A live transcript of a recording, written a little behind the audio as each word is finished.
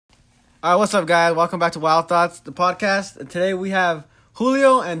All right, what's up, guys? Welcome back to Wild Thoughts, the podcast. Today we have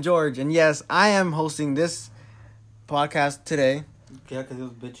Julio and George. And yes, I am hosting this podcast today. Yeah, because it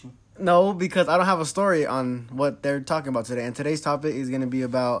was bitchy. No, because I don't have a story on what they're talking about today. And today's topic is going to be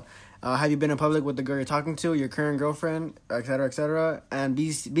about have you been in public with the girl you're talking to, your current girlfriend, etc., and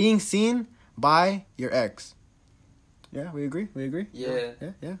being seen by your ex. Yeah, we agree? Yeah.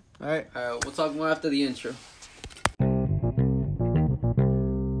 Yeah. All right. We'll talk more after the intro.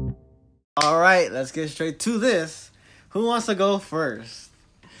 All right, let's get straight to this. Who wants to go first?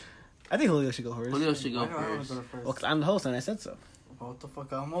 I think Julio should go first. Julio should go Why do I always first. go first? Well, 'cause I'm the host and I said so. What the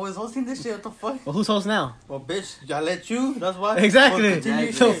fuck? I'm always hosting this shit. What the fuck? Well, who's host now? Well, bitch, I let you. That's why. Exactly. Well, continue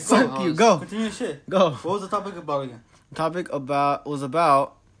your So shit. fuck Go. you. Go. Continue your shit. Go. What was the topic about again? Topic was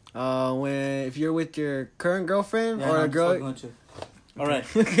about when if you're with your current girlfriend or I'm a just girl. fucking with you. All right.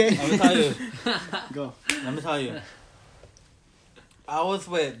 Okay. Let me tell you. Go. Let me tell you. I was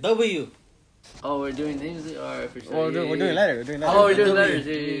with W. Oh, we're doing names or for sure? Well, we're doing letters. We're doing Oh, we're letters. doing W.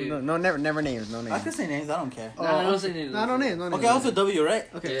 letters. Yeah. No, never names. No I names. can say names. I don't care. No, don't say names. No names. No names. Okay, I was with W, right?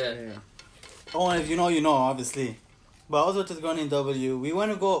 Okay. Yeah. Yeah. Oh, and if you know, you know, obviously. But I was with this girl named W. We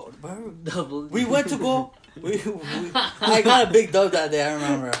went to go. Double. We went to go. I got a big dub that day. I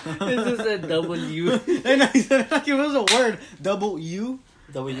remember. This is a W. Hey, no, he said like it was a word. Double U.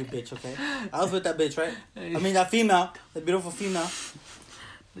 W bitch, okay? I was with that bitch, right? I mean, that female, the beautiful female.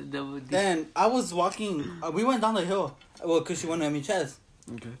 The double D. Then I was walking. We went down the hill. Well, because she wanted to meet Chaz.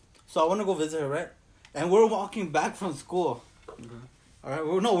 Okay. So I want to go visit her, right? And we're walking back from school. Okay. All right?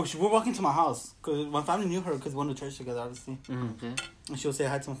 We're walking to my house. Because my family knew her because we went to church together, obviously. Okay. And she'll say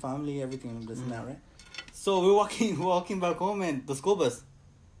hi to my family, everything, and this and that, right? So we're walking back home and the school bus.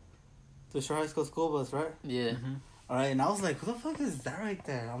 The Shore High School school bus, right? Yeah. All right, and I was like, "Who the fuck is that right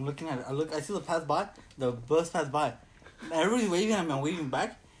there?" I'm looking at it. I see the bus pass by. And everybody's waving at me. I'm waving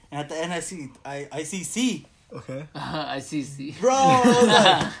back, and at the end, I see C. Okay. I see C. Bro,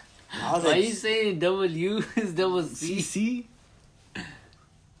 I was Why like, are you saying W is double C? CC.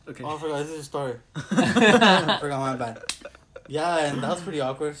 Okay. oh, I forgot. This is a story. I forgot my bad. Yeah, and that was pretty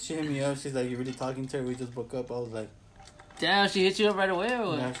awkward. She hit me up. She's like, "You really talking to her? We just broke up." I was like, Damn, she hit you up right away or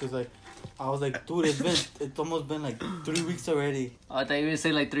what? "Yeah." She's like, I was like, "Dude, it's almost been like 3 weeks already." Oh, I thought you were gonna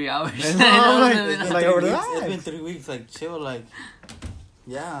say like 3 hours. I know, like, No, no, it's no. like, 3 over the weeks. It's eyes. been 3 weeks. Like, chill. Like,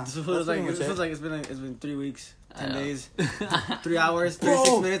 yeah. This feels like pretty much it. it's been 3 weeks, 10 I know. days, 3 hours, 36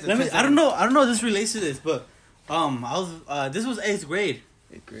 Bro, minutes. let and me. 10 I don't know. If this relates to this, but I was. This was 8th grade.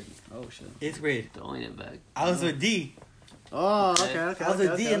 8th grade. Oh shit. 8th grade. Throwing it back. I was with D. Oh, okay. I was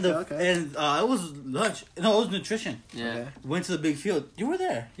with D and it was lunch. No, it was nutrition. Yeah. Okay. Went to the big field. You were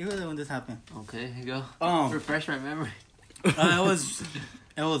there. You were there when this happened. Okay, here you go. Refresh Refresh my memory.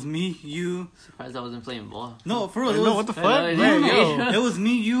 It was me, you. Surprised I wasn't playing ball. No, for real. It No, was, what the fuck? I know, Yeah, yeah. yo. It was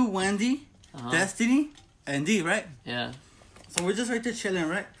me, you, Wendy, Uh-huh. Destiny, and D, right? Yeah. So we're just right there chilling,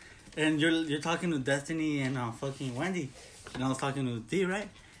 right? And you're talking to Destiny and fucking Wendy, and I was talking to D, right?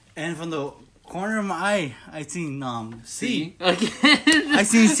 And from the corner of my eye, I seen C. Again. I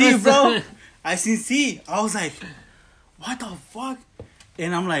seen C, bro. I seen C. I was like, what the fuck?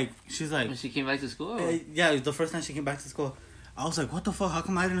 And I'm like, she's like, When she came back to school? Or? yeah, it was the first time she came back to school. I was like, what the fuck? How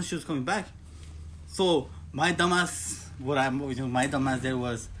come I didn't know she was coming back? So my dumbass, my dumbass there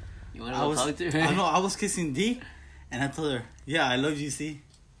was, You want to go talk to her? I was kissing D, and I told her, yeah, I love you, C.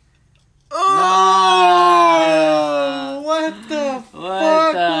 Oh, what the fuck?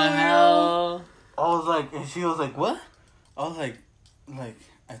 What the Julio? hell? I was like, and she was like, what? I was like,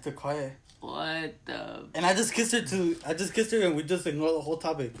 I took quiet. What the? And I just kissed her and we just ignored the whole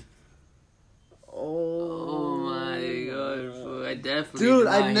topic. Oh my god, fool. I definitely. Dude, did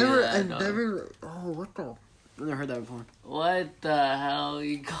not hear that, dog. Oh, what the? I've never heard that before. What the hell?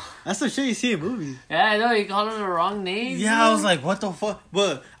 You call... That's the shit you see in movies. Yeah, I know. You called him the wrong name. Yeah, bro? I was like, what the fuck?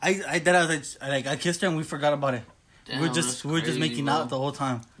 But I kissed her and we forgot about it. Damn, we're that's just crazy, making bro. out the whole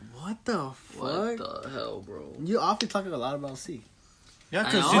time. What the What fuck? the hell, bro? You often talk a lot about C. Yeah, I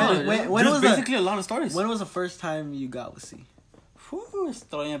because know, when there's was basically a lot of stories. When was the first time you got with C? Whew,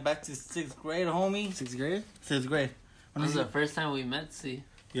 throwing it back to 6th grade, homie. 6th grade? 6th grade. That was the first time we met, see.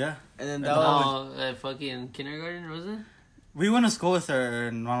 Yeah. And then And that was... Oh, fucking kindergarten, was it? We went to school with her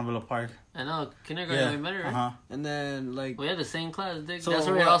in Ronaldville Park. I know, kindergarten Yeah. we met her, right? Uh-huh. And then, like... We had the same class, Dick. So That's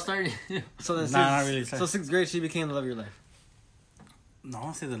where it what- all started. So then Nah, not really. So 6th grade, she became the love of your life. No, I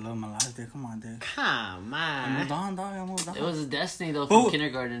don't say the love of my life, dude. Come on, dude. Come I moved on. on, dog. I moved on. It was a destiny, though, But from we-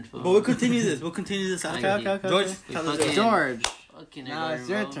 kindergarten. Fool. But we'll continue this. We'll continue this after. Okay, George, We tell us fucking- George, Fuck now kindergarten, it's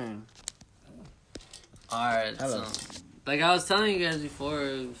your bro. turn. Alright, Hello. so... Like I was telling you guys before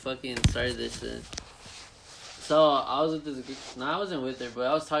we fucking started this shit. So I was with this. No, I wasn't with her, but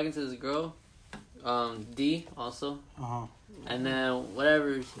I was talking to this girl, D also, and then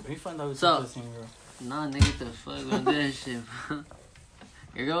whatever. We found out we So- the same girl. Nah, nigga, what the fuck? We don't do that shit, bro.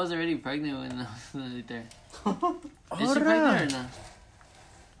 Your girl was already pregnant when I was right there. Is she pregnant or not?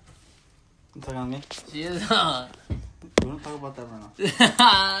 You talking on me? She is. We don't talk about that right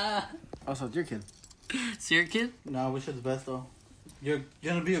now. Oh, so it's your kid. It's your kid? No, wish her the best though. You're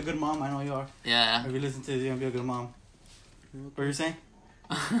gonna be a good mom. I know you are. Yeah. If you listen to this, you're gonna be a good mom. What you saying?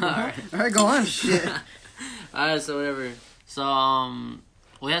 Alright. Alright, go on. Shit. Alright, so whatever. So,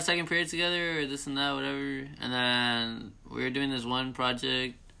 we had second period together, or this and that, whatever. And then we were doing this one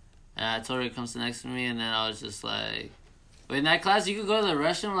project. And I told her to come sit next to me, and then I was just like, in that class, you could go to the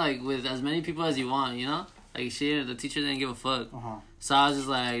restroom, like, with as many people as you want, you know? Like, the teacher didn't give a fuck. So I was just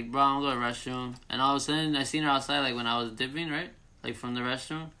like, bro, I'm going to the restroom. And all of a sudden, I seen her outside, like, when I was dipping, right? Like, from the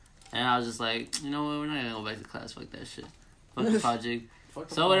restroom. And I was just like, you know what? We're not going to go back to class. Fuck that shit. Fuck the project.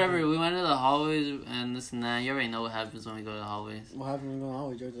 So whatever, we went to the hallways and this and that. You already know what happens when we go to the hallways. What happened when I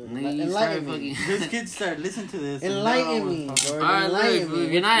was Georgia? Nigga, you Enlighten started me. fucking... These kids start listening to this. Enlighten me, George. Alright, look, Enlighten me.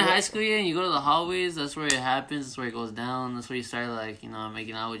 if you're not in high school yet and you go to the hallways, that's where it happens, that's where it goes down, that's where you start, like, you know,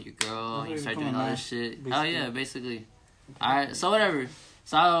 making out with your girl, That's and you where start you doing become all a this shit. basically. Hell yeah, basically. Alright, so whatever.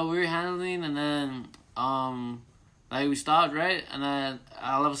 So we were handling, and then, like, we stopped, right? And then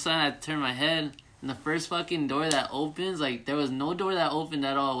all of a sudden I turned my head, and the first fucking door that opens, like, there was no door that opened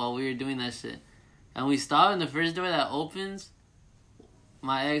at all while we were doing that shit. And we stop, and the first door that opens,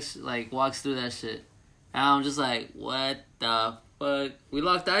 my ex, like, walks through that shit. And I'm just like, what the fuck? We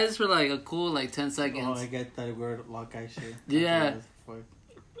locked eyes for, like, a cool, like, 10 seconds. Oh, I get that word lock eye shit. Yeah. Fuck.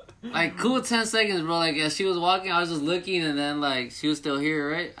 Like, cool 10 seconds, bro. Like, as she was walking, I was just looking, and then, like, she was still here,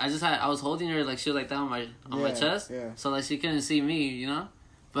 right? I was holding her, like, she was, like, down on my chest. Yeah. So, like, she couldn't see me, you know?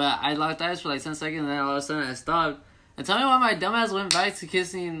 But I locked eyes for, like, 10 seconds, and then all of a sudden I stopped. And tell me why my dumbass went back to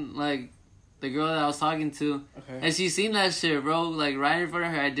kissing, like, the girl that I was talking to. Okay. And she seen that shit, bro. Like, right in front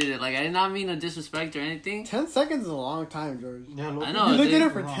of her, I did it. Like, I did not mean to disrespect or anything. 10 seconds is a long time, George. Yeah, I know. You looked dude.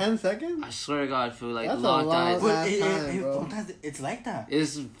 at her for 10 seconds? I swear to God, fool. Like, That's a locked long eyes. time. Bro. Sometimes it's like that.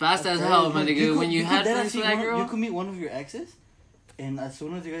 It's fast as Okay. hell, my nigga. You When could- you could had then friends see with that one- girl, You could meet one of your exes, and as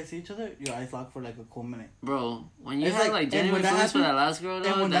soon as you guys see each other, your eyes lock for like a cool minute. bro. When you It's had like- like and genuine when that feelings for happened- that last girl, and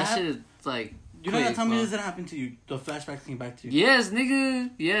though, when that that shit is like. You know that quick, time bro. this didn't happen to you. The flashback came back to you. Yes,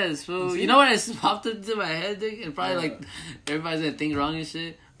 nigga. Yes, fool. see? You know what? It popped into my head, nigga, and probably like everybody's gonna think wrong and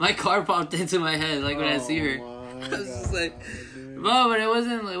shit. My car popped into my head, like when I see her. Oh, I was just my like, God, dude. bro, but it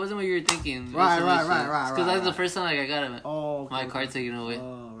wasn't what you were thinking. It was Right, some right, other right, shit. right, Because right, that's the right. first time like I got him, Oh, my okay, car okay. taken away,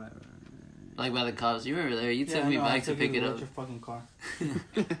 Oh, right. like by the cops. You remember there? You Yeah, took I me know, I back to took you pick it watch up. Your fucking car.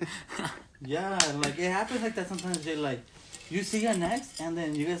 Yeah, like it happens like that sometimes. They like, you see your next, and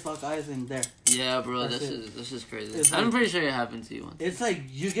then you guys lock eyes in there. Yeah, bro, That's that's just crazy. It's I'm like- pretty sure it happened to you once. It's like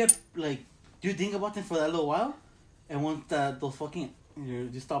you get like, you think about them for that little while, and once those fucking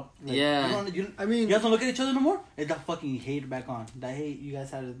you stop. Like, Yeah. I mean, You guys don't look at each other no more. It's that fucking hate back on. That hate you guys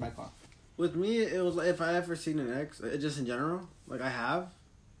had is back on. with me, it was like if I ever seen an ex, just in general, like I have,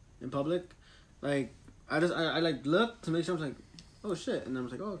 in public, like I like look to make sure I'm like, oh shit, and I'm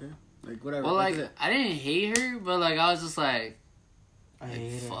just like, oh okay, like whatever. Well, like, that's it. I didn't hate her, but, like, I was just like, I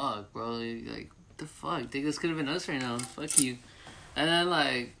hate it. fuck, bro. Like, what the fuck? Think this could have been us right now. Fuck you. And then,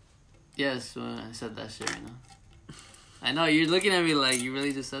 like, yes, I said that shit right now. I know, you're looking at me like, you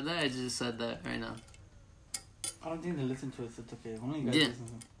really just said that? I just said that right now. I don't think they listen to us. It's okay. Only you guys Yeah. listen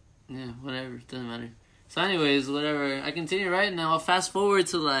to us. Yeah, whatever. Doesn't matter. So, anyways, whatever. I continue right now. I'll fast forward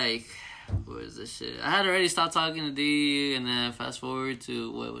to, like, what is this shit? I had already stopped talking to D, and then fast forward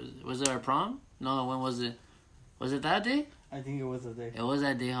to, what was it? Was it our prom? No, when was it? Was it that day? I think it was a day. It was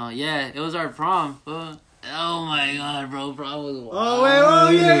that day, huh? Yeah, it was our prom. Oh my god, bro. Prom was wild. Oh wait, oh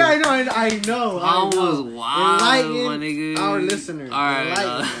yeah, I know. Prom was wild, Enlighten my nigga. our listeners. Alright,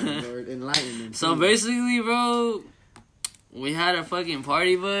 Enlighten them, Lord. Enlighten them. So please. basically, bro, we had a fucking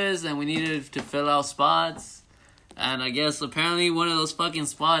party bus and we needed to fill out spots. And I guess apparently one of those fucking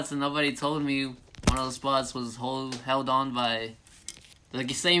spots, and nobody told me, one of those spots was held on by the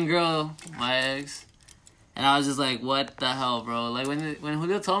same girl, my ex. And I was just like, what the hell, bro? Like, when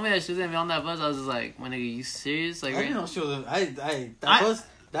Julio told me that she was gonna be on that bus, I was just like, my nigga, you serious? Like, I didn't know she was. That I- bus.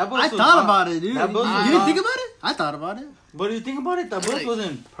 That bus. I was thought not- about it, dude. That bus was You didn't not- think about it? I thought about it. But do you think about it? That bus Like-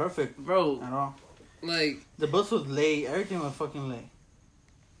 wasn't perfect bro, at all. like, The bus was late. Everything was fucking late.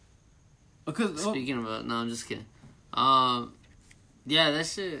 Because speaking about, no, I'm just kidding. Yeah, that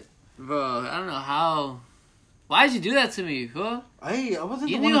shit, bro, I don't know how, Why'd you do that to me, huh? I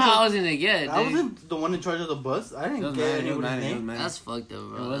wasn't. You the knew one how I was gonna get. I Dude. wasn't the one in charge of the bus. I didn't get anybody's name. That's fucked up,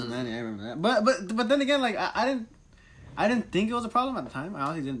 bro. It was Manny. I remember that. But then again, like I didn't think it was a problem at the time. I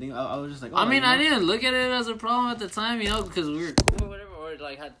honestly didn't think. I was just like, oh, I mean, you know? I didn't look at it as a problem at the time, you know, because we were cool or whatever, or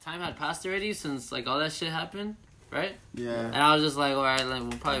like time had passed already since like all that shit happened, right? Yeah. And I was just like, all right, like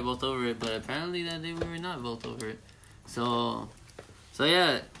we're probably both over it, but apparently that day we were not both over it. So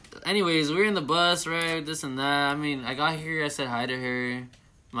yeah. Anyways, we were in the bus, right? This and that. I mean, I got here, I said hi to her. In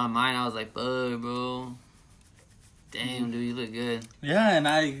my mind, I was like, fuck, bro. Damn, dude, you look good. Yeah,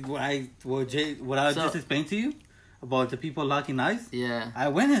 and what I just explained to you about the people locking eyes. Yeah. I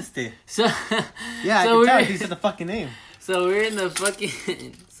witnessed it. So Yeah, so I can tell. He said the fucking name. So we're in the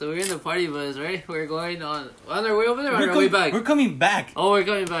party bus, right? We're going on our way over there or on our way back? We're coming back. Oh, we're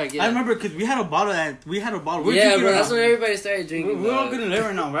coming back, yeah. I remember because we had a bottle. We're yeah, drinking bro, it that's now. when everybody started drinking. We're all gonna live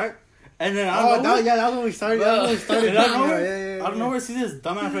right now, right? And then That was when we started. Bro. That was when we started. I don't know Yeah, where, yeah, I don't know where see this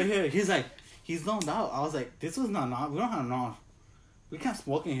dumbass right here. He's like, he's zoned out. I was like, this was not. We don't have NOS. We can't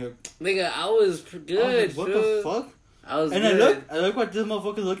smoke in here. Nigga, I was good. I was like, what the fuck? I was And good. I look what this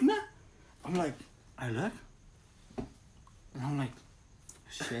motherfucker's looking at. I'm like, I look, and I'm like,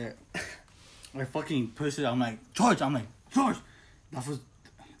 shit. I fucking push it. I'm like, George. That was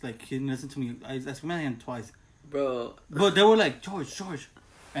like he didn't listen to me. I smelled him twice. Bro. But they were like, George.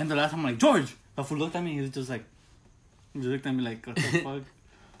 And the last time I'm like, George. The fool looked at me. He looked at me like, what the fuck?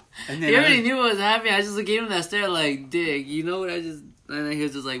 And He already knew what was happening. I just gave him that stare like, dick, you know what I just... And then he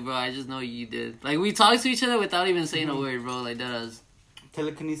was just like, bro, I just know you did. Like, we talked to each other without even saying a word, bro. Like, that was...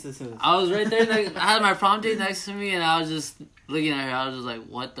 Telekinesis. I was right there. I had my prom date next to me, and I was just looking at her. I was just like,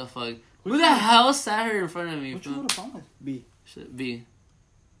 what the fuck? Who the hell sat her in front of me? What you go to prom with? B. Shit, B.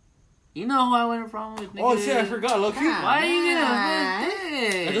 You know who I went to prom with, nigga? Oh shit, I forgot, low key. Why are you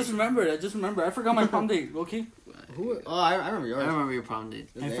gonna I just remembered. I forgot my prom date, low key. Who? Oh, I remember I yours. remember your prom date.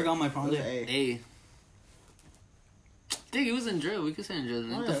 I forgot my prom It was date. A. Hey. Dude, it was in drill. We could say in drill.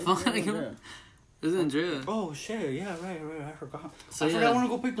 Oh, What yeah, the fuck? it was It there. was in drill. Oh shit, yeah, right, I forgot. So, I yeah. forgot I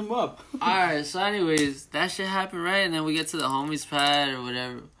want to go pick them up. Alright, so anyways, that shit happened, right? And then we get to the homies pad or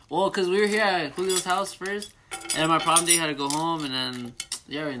whatever. Well, because we were here at Julio's house first, and my prom date had to go home, and then,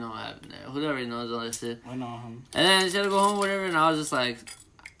 you already know what happened there. Who already knows all that shit. I know. And then she had to go home, whatever, and I was just like,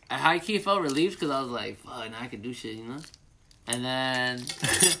 I high-key felt relieved, because I was like, fuck, now I can do shit, you know? And then,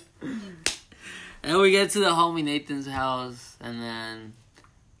 and we get to the homie Nathan's house, and then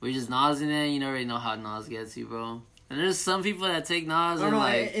we just nosing it. You already know how Nas gets you, bro. And there's some people that take Nas I don't and know.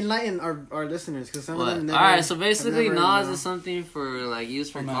 like... Enlighten our listeners, because some What? of them never... Alright, so basically have never, Nas you know. is something for like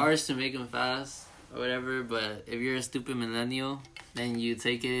used for Oh, man. cars to make them fast or whatever, but if you're a stupid millennial, then you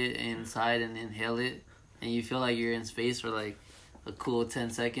take it inside and inhale it, and you feel like you're in space for like a cool 10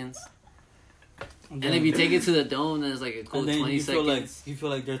 seconds. And if you take it to the dome, then it's like a cool and then 20 you seconds. feel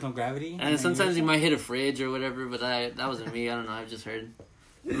like there's no gravity. And sometimes you might hit a fridge or whatever, but that wasn't me. I don't know. I've just heard.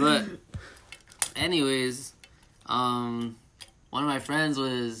 But anyways, one of my friends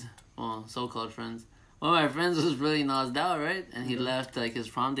was, well, so-called friends. One of my friends was really nosed out, right? And he left like his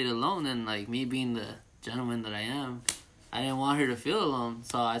prom date alone. And like me being the gentleman that I am, I didn't want her to feel alone.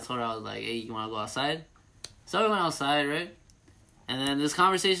 So I told her, I was like, hey, you want to go outside? So we went outside, right? And then this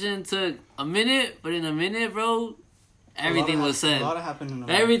conversation took a minute, but in a minute, bro, everything was said. A lot happened in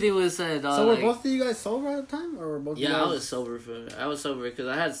the Everything was said, dog. So were like, both of you guys sober at the time, or were both? yeah, you guys... I was sober because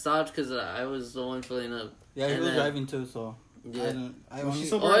I had stopped because I was the one filling up. Yeah, he And was then- driving too, so Yeah. I Was only, she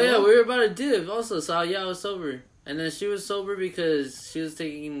sober? Oh yeah, we were about to dip also. So yeah, I was sober, and then she was sober because she was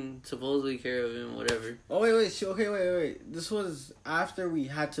taking supposedly care of him, whatever. Oh wait. Wait. This was after we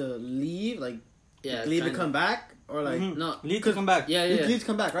had to leave, like Yeah, leave to kinda. come back, or like No, Leave to come back. yeah, leave, yeah. leave to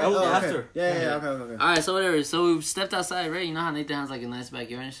come back, right? That was Oh, okay. after. Yeah. Okay. All right, so whatever. So we stepped outside, right? You know how Nathan has like a nice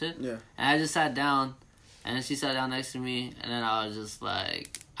backyard and shit. Yeah. And I just sat down, and then she sat down next to me, and then I was just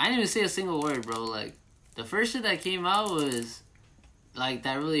like, I didn't even say a single word, bro. Like, the first shit that came out was, like,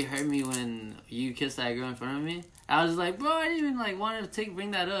 that really hurt me when you kissed that girl in front of me. I was like, bro, I didn't even, like, want to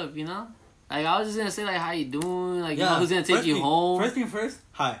bring that up, you know? Like, I was just gonna say, like, how you doing? Like, you know, who's gonna take you home? First thing first,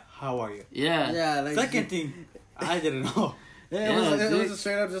 hi, how are you? Yeah. Yeah. Like, Second thing, I didn't know. Yeah, it was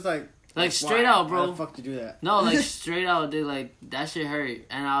straight up just like Straight why? out, Why bro. the fuck did you do that? No, like, straight out, dude, like, that shit hurt.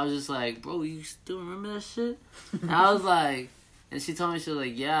 And I was just like, bro, you still remember that shit? And I was like, and she told me, she was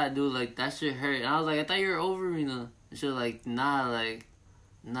like, yeah, dude, like, that shit hurt. And I was like, I thought you were over me, though. And she was like, nah,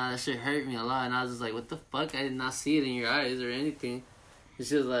 that shit hurt me a lot. And I was just like, what the fuck? I did not see it in your eyes or anything. And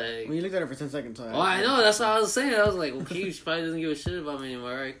she was like, When you looked at her for 10 seconds, so oh, I know, that's what I was saying. I was like, okay, she probably doesn't give a shit about me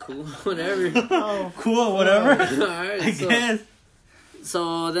anymore. Alright, cool, whatever. Oh, Cool, whatever. Alright, I so, guess.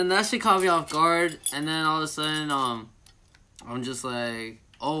 So then that shit caught me off guard, and then all of a sudden, I'm just like,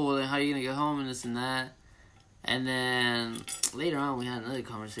 oh, well, then how you gonna get home and this and that, and then later on we had another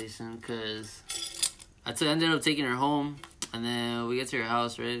conversation because ended up taking her home, and then we get to her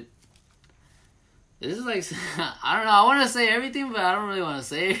house, right? This is like, I don't know, I want to say everything, but I don't really want to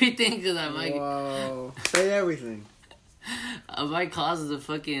say everything because I might... Whoa. Say everything. I might cause the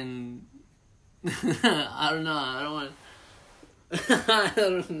fucking... I don't know, I don't want... I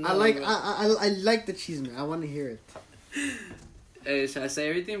don't know. I like the cheese, man. I want to hear it. Hey, should I say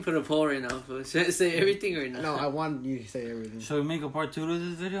everything? Put a poll right now. Should I say everything or not? No, I want you to say everything. Should we make a part 2 to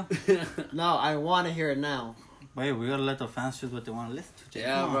this video? No, I want to hear it now. Wait, we gotta let the fans choose what they want to listen to.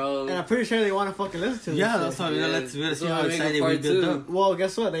 Yeah, bro. And I'm pretty sure they want to fucking listen to it. Yeah, that's why we gotta see how excited we build up. Well,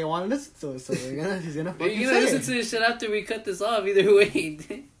 guess what? They want to listen to it, so he's gonna fucking You're gonna listen to this shit after we cut this off, either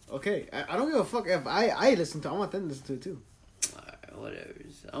way. Okay, I don't give a fuck if I listen to it. I want them to listen to it too. Alright,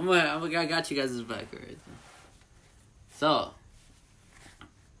 whatever. I got you guys' back right there. So.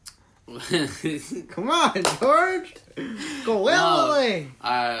 Come on, George. Go well away.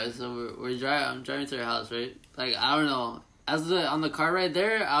 Alright, so we're driving. I'm driving to her house, right? Like, I don't know. On the car ride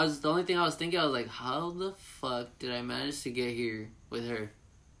there, the only thing I was thinking, I was like, how the fuck did I manage to get here with her?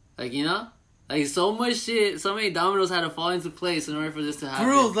 Like, you know? Like, so much shit, so many dominoes had to fall into place in order for this to happen.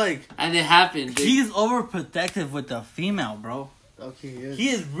 For real, like... And it happened, dude. He's overprotective with the female, bro. Okay, he is. He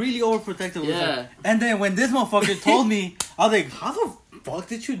is really overprotective with Yeah. her. And then when this motherfucker told me, I was like, how the fuck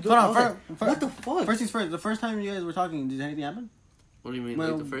did you do it? Hold on, What the fuck? First things first. The first time you guys were talking, did anything happen? What do you mean,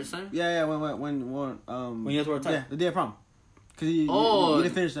 When- like the first time? Yeah, when When you guys were talking? yeah, the day of prom. Cause you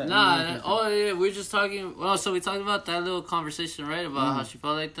didn't finish that. Nah, You didn't finish yeah, we were just talking. Well, so we talked about that little conversation, right? About how she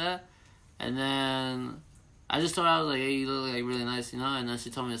felt like that. And then I just told her, I was like, hey, you look like really nice, you know? And then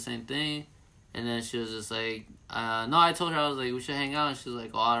she told me the same thing. And then she was just like, no, I told her, I was like, we should hang out. And she was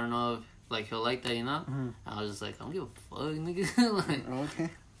like, oh, I don't know if, like, he'll like that, you know? And I was just like, I don't give a fuck, nigga. like, okay.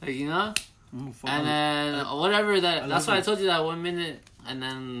 like, you know? Fuck. And then, whatever, that's why I it. told you that 1 minute. And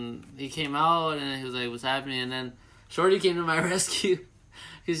then he came out, and he was like, what's happening? And then Shorty came to my rescue.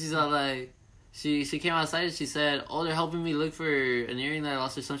 Because she's all like, she came outside and she said, oh, they're helping me look for an earring that I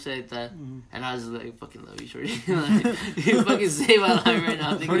lost or some shit like that. And I was just like, fucking love you, Shorty. Like, you fucking save my life right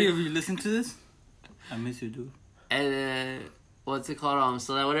now. Shorty, if you listen to this, I miss you, dude. And then, what's it called?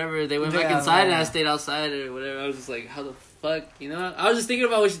 So that whatever, they went back Yeah, inside and yeah. I stayed outside or whatever. I was just like, how the fuck, you know? I was just thinking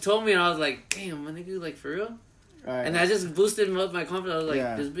about what she told me and I was like, damn, my nigga, like, for real? Alright. And I just boosted up my confidence. I was like,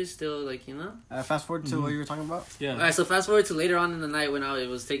 Yeah. this bitch still, like, you know? Fast forward to what you were talking about. Yeah. Alright, so fast forward to later on in the night when I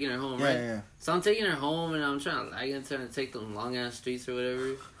was taking her home, Yeah, right? yeah. So I'm taking her home and I'm trying to lag into her and take them long ass streets or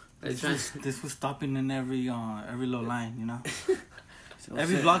whatever. Like, This was stopping in every little line, you know? So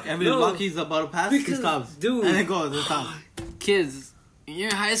Every sick. block he's about to pass, he Because, stops. dude. And it goes, it stops. Kids, when you're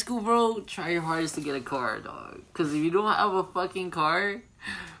in high school, bro, try your hardest to get a car, dog. Because if you don't have a fucking car,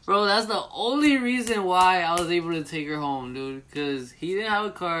 bro, that's the only reason why I was able to take her home, dude. Because he didn't have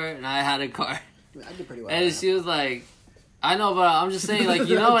a car and I had a car. I did pretty well. And she was like, I know, but I'm just saying, like,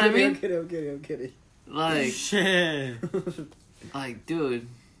 you know what I mean? I'm kidding. Like, Shit. like, dude,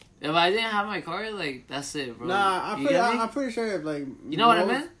 if I didn't have my car, like, that's it, bro. Nah, You get me? I'm pretty sure if, like... You know what I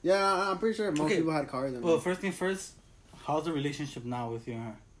most- meant? Yeah, I'm pretty sure most Okay. people had cars. Well, first thing first, how's the relationship now with you and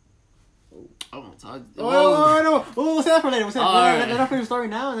her? I don't talk. We'll say that for later. We'll say Alright. let us finish the story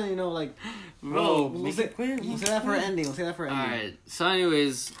now, and then, you know, like... Bro, We'll say that for ending. We'll say that for ending. Alright, so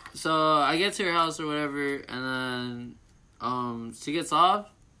anyways, so I get to her house or whatever, and then, she gets off,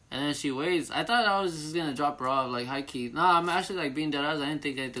 and then she waits. I thought I was just gonna drop her off, like, high key. Nah, I'm actually, like, being dead ass. I didn't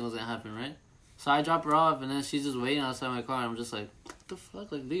think anything was gonna happen, right? So I drop her off, and then she's just waiting outside my car, and I'm just like, what the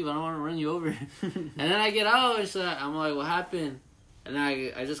fuck? Like, leave, I don't want to run you over. And then I get out, and I'm like, what happened? And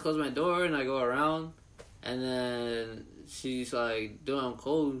then I just close my door, and I go around, and then she's like, dude, I'm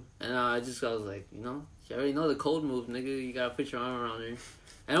cold. And I was like, you know, you already know the cold move, nigga. You gotta put your arm around her.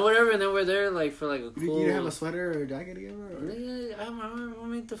 And whatever, and then we're there, like, for, like, a cool... You didn't have a sweater or a jacket together? Or? Nigga, I have my arm. What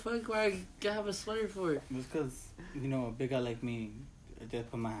make the fuck why I gotta have a sweater for? It's because, you know, a big guy like me, I just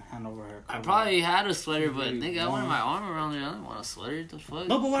put my hand over her. I probably had a sweater, but, Very nigga, I warm. wanted my arm around her. I didn't want a sweater. The fuck?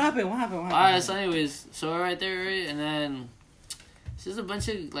 No, but what happened? Alright, so anyways, so we're right there, right? And then it's just a bunch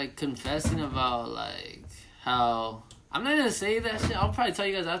of, like, confessing about, like, how... I'm not gonna say that shit. I'll probably tell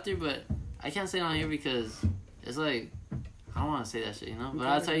you guys after, but I can't say it on here because it's, like... I don't want to say that shit, you know? But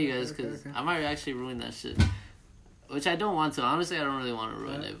I'll tell you guys because I might actually ruin that shit. Which I don't want to. Honestly, I don't really want to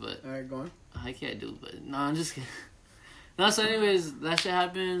ruin it, but... Alright, go on. I can't do, but... No, I'm just kidding. No, so anyways, that shit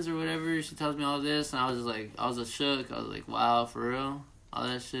happens or whatever. She tells me all this, and I was just, like... I was just shook. I was like, wow, for real? All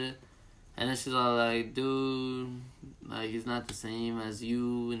that shit. And then she's all like, dude, like, he's not the same as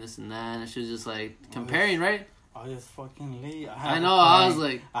you and this and that. And she was just like comparing, right? I just fucking late. I know, I was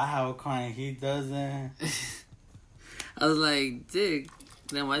like, I have a client, he doesn't. I was like, dick,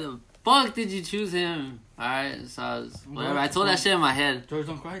 then why the fuck did you choose him? Alright, so I was, whatever. I told that shit in my head. George,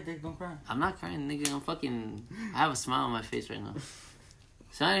 don't cry, Dick, don't cry. I'm not crying, nigga. I have a smile on my face right now.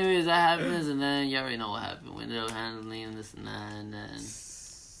 So anyways, that happens, and then you already know what happened. Window handling and this and that, and then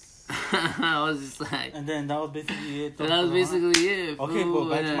I was just like, And then that was basically it. that was basically it. Okay, fool, but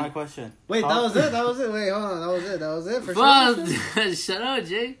back to and my question. Wait, How- that was it. That was it. Wait, hold on. That was it. That was it for then- sure. Fuck, shut up,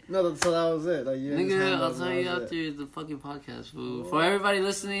 Jay. No, so that was it. Like you. just Nigga, hung I'll up and tell that you was it. after the fucking podcast, fool. For everybody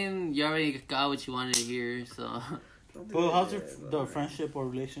listening, you already got what you wanted to hear, so. Well, how's your the friendship or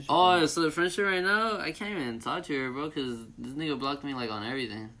relationship? Oh, so the friendship right now, I can't even talk to her, bro, because this nigga blocked me, like, on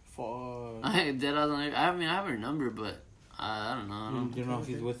everything. Fuck. I dead ass on everything. I mean, I have her number, but I don't know. I don't, You don't know if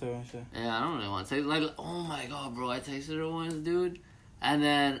he's with her and shit. yeah, I don't really want to text. Like, oh my god, bro, I texted her once, dude. And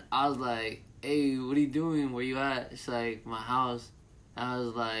then I was like, hey, what are you doing? Where you at? She's like, my house. I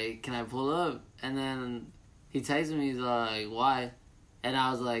was like, can I pull up? And then he texted me, he's like, why? And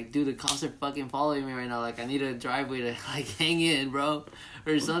I was like, dude, the cops are fucking following me right now. Like, I need a driveway to, like, hang in, bro.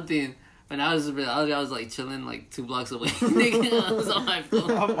 Or something. And I was like, chilling, like, 2 blocks away. Nigga, I was on my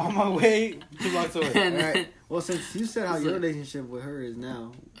phone. I'm on my way 2 blocks away. And All then, right. Well, since you said how It's your like- relationship with her is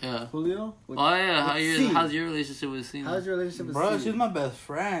now, yeah. Julio. With, Oh, yeah. with C. How's your relationship with Cena? How's your relationship with Bro, C? she's my best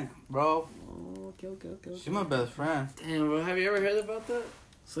friend, bro. Oh, okay. She's my best friend. Damn, bro, have you ever heard about that?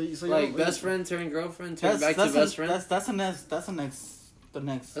 So Like, you best friend turn girlfriend turn back to best friend? That's the next the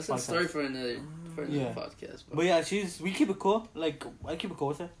next That's a podcast. story for another Yeah. podcast. But yeah, we keep it cool. Like, I keep it cool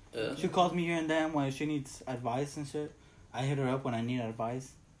with her. Yeah. She calls me here and then when she needs advice and shit. I hit her up when I need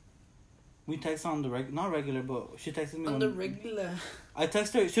advice. We text on the not regular, but she texts me On when the regular. I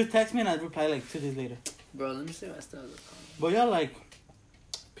text her. She'll text me and I'd reply like 2 days later. Bro, let me see my style. But yeah, like,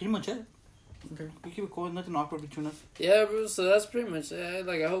 pretty much it. Okay. We keep it cool. Nothing awkward between us. Yeah, bro, so that's pretty much it.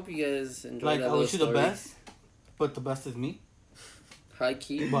 Like, I hope you guys enjoyed Like, that I little wish you the story. best, but the best is me. High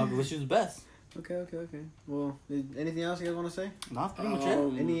key. But I wish you the best. Okay. Well, anything else you guys want to say? That's pretty much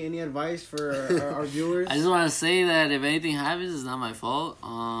it. Any advice for our viewers? I just want to say that if anything happens, it's not my fault.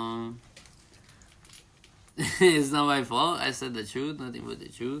 It's not my fault. I said the truth, nothing but the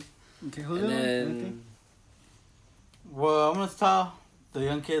truth. Okay, Julio. And anything? then, Well, I'm gonna tell the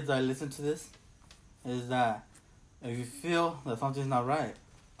young kids that listen to this is that if you feel that something's not right,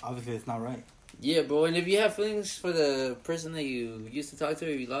 obviously it's not right. yeah, bro, and if you have feelings for the person that you used to talk to or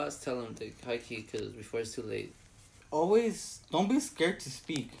you lost, tell them to high key, because before it's too late. Always don't be scared to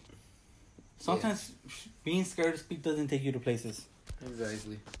speak. Sometimes being scared to speak doesn't take you to places.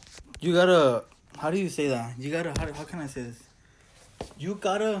 Exactly. You gotta. How do you say that? You gotta. How can I say this? You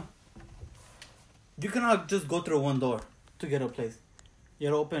gotta. You cannot just go through one door to get a place. You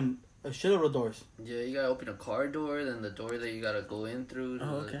gotta open a shitload of doors. Yeah, you gotta open a car door, then the door that you gotta go in through.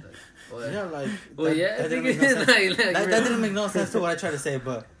 Oh, okay. Yeah, like. Well, that- yeah, that I didn't think make no sense. that real. didn't make no sense to what I tried to say,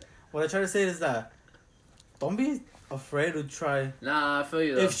 but what I try to say is that don't be afraid to try. Nah, I feel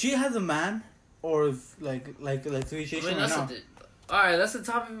you though. If she has a man, or if like situation right now. Alright, that's the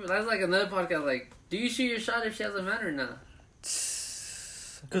topic. That's like another podcast. Like, do you shoot your shot if she has a man or not?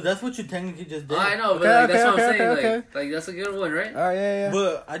 Because that's what you technically just did. Oh, I know, but Okay, like, that's what I'm okay, saying. okay. Like, that's a good one, right? All right, yeah.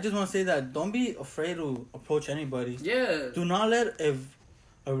 But I just want to say that don't be afraid to approach anybody. Yeah. Do not let if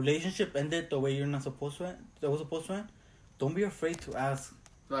a relationship ended the way you're not supposed to end, that was supposed to end. Don't be afraid to ask.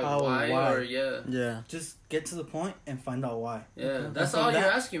 Like, How, why? why? Or, yeah. Yeah. Just get to the point and find out why. Yeah, Okay. that's And all from you're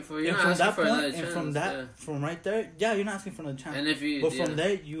that- asking for. You're And not from asking that for point, another and chance. from that, yeah. from right there, yeah, you're not asking for another chance. And if you, But yeah. from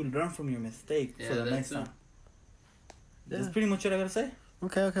there, you learn from your mistake Yeah, for the that next too. time. Yeah. That's pretty much what I gotta say.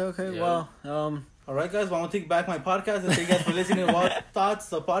 Okay. Yeah. Well, All right, guys. Well, I'm gonna take back my podcast and thank you guys for listening to Wild Thoughts,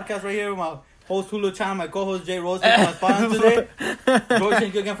 the podcast right here with my host Hulu Chan, my co-host Jay Rose, taking my spot on today. George,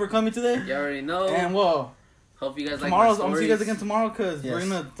 thank you again for coming today. You already know. And well, Hope you guys tomorrow like my I'm gonna see you guys stories. again tomorrow because Yes. we're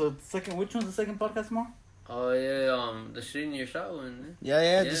gonna the second. Which one's the second podcast tomorrow? Oh yeah, the shooting your shot one. yeah.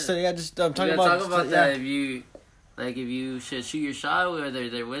 Yeah. Just I'm We talking gotta about talk about yeah. that if you should shoot your shot, whether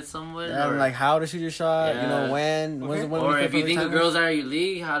they're with someone, Yeah, or, like how to shoot your shot. You Yeah. know when. Okay. When or we if you think a time girl's out of your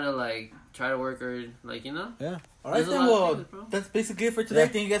league, how to like try to work her, like you know. All right, There's a then. lot of Well, things, bro. that's basically it for today. Yeah.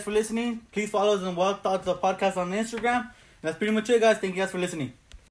 Thank you guys for listening. Please follow us on Wild Thoughts, the podcast on Instagram. That's pretty much it, guys. Thank you guys for listening.